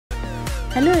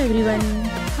Hello everyone,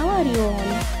 how are you all?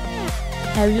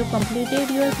 Have you completed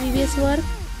your previous work?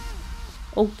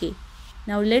 Okay,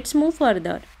 now let's move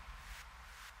further.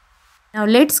 Now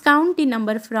let's count the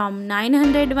number from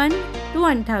 901 to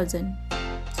 1000.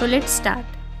 So let's start.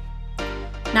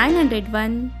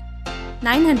 901,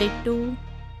 902,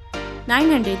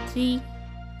 903,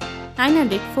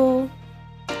 904,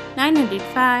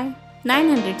 905,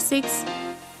 906,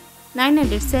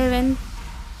 907,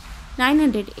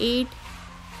 908,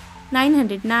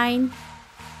 909,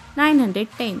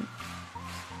 910,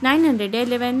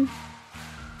 911,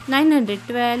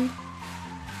 912,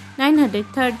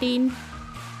 913,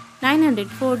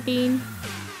 914,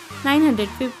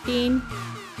 915,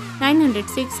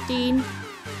 916,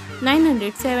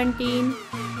 917,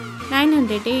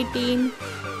 918,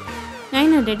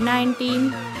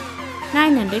 919,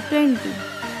 920,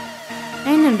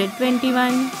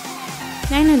 921,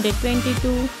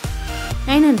 922,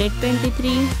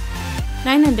 923,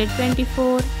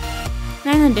 924,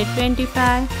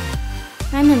 925,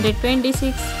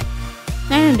 926,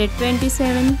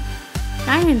 927,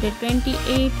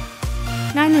 928,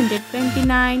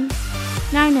 929,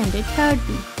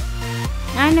 930,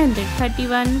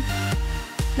 931,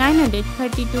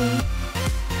 932,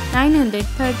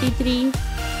 933,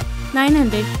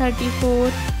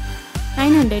 934,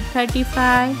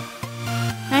 935,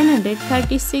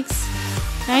 936,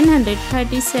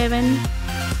 937,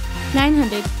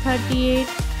 938,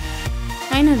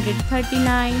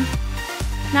 939,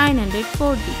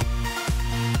 940,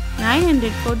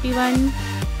 941,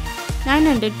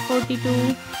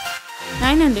 942,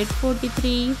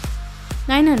 943,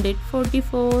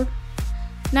 944,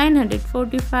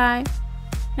 945,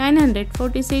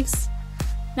 946,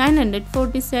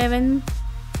 947,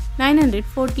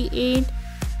 948,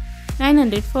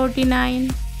 949,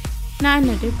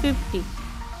 950,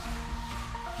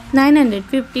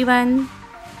 951,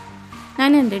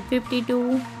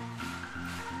 952,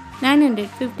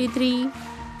 953,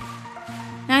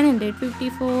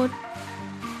 954,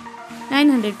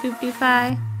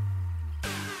 955,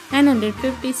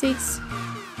 956,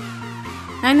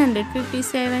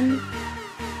 957,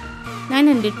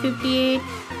 958,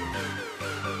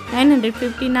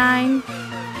 959,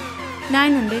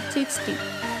 960,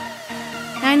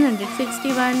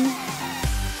 961,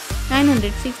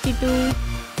 962,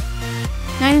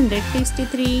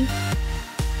 963,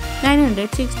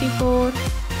 964,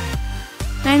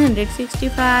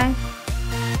 965,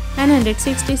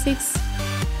 966,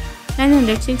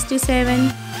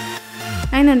 967,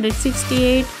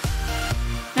 968,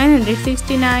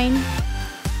 969,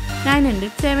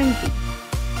 970,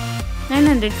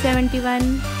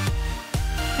 971,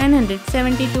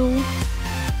 972,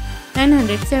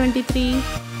 973,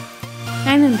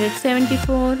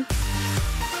 974,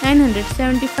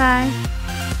 975,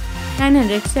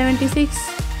 976,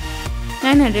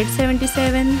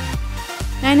 977,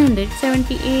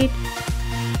 978,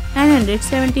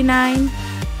 979,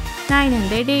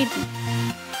 980,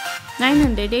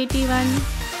 981,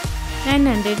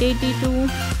 982,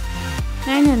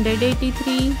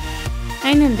 983,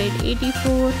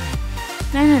 984,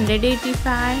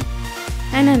 985,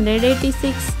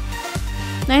 986,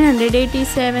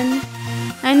 987,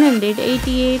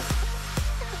 988,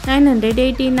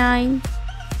 989,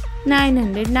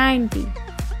 990,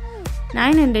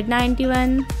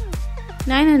 991,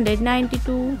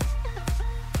 992,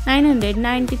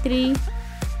 993,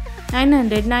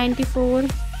 994,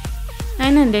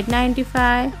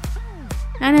 995,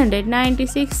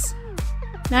 996,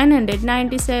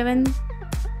 997,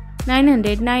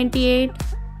 998,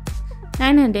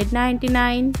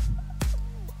 999,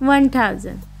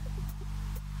 1000.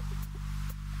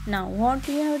 Now what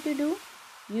you have to do?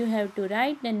 You have to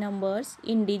write the numbers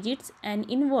in digits and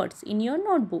in words in your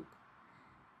notebook.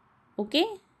 Okay?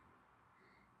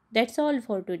 That's all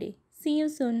for today. See you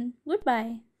soon.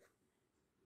 Goodbye.